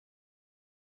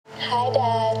Hi,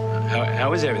 Dad.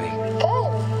 How is everything? Good.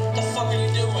 What the fuck are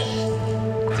you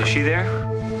doing? Is she there?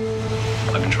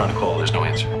 I've been trying to call. There's no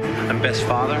answer. I'm Beth's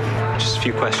father. Just a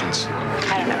few questions.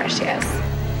 I don't know where she is.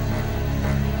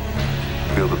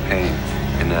 Feel the pain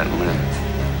in that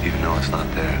limb, even though it's not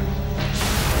there.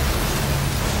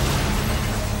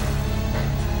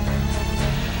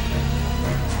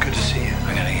 Good to see you.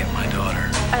 I gotta get my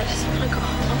daughter. I just want to go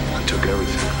home. He took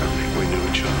everything from me. We knew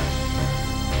each other.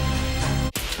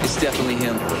 It's definitely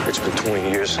him. It's been 20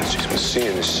 years since he's been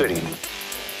seeing the city.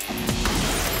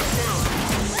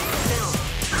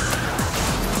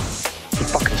 He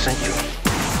fucking sent you.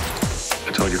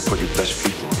 I told you to put your best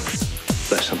people on.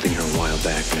 Left something here a while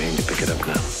back, and I aim to pick it up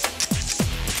now.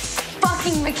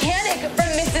 Fucking mechanic from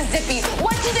Mississippi.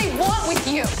 What do they want with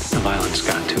you? The violence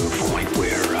got to a point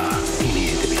where he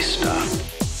needed to be stopped.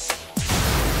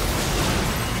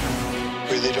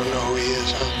 Really don't know who he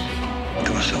is, huh? It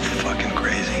was so fucking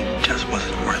crazy. Just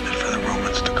wasn't worth it for the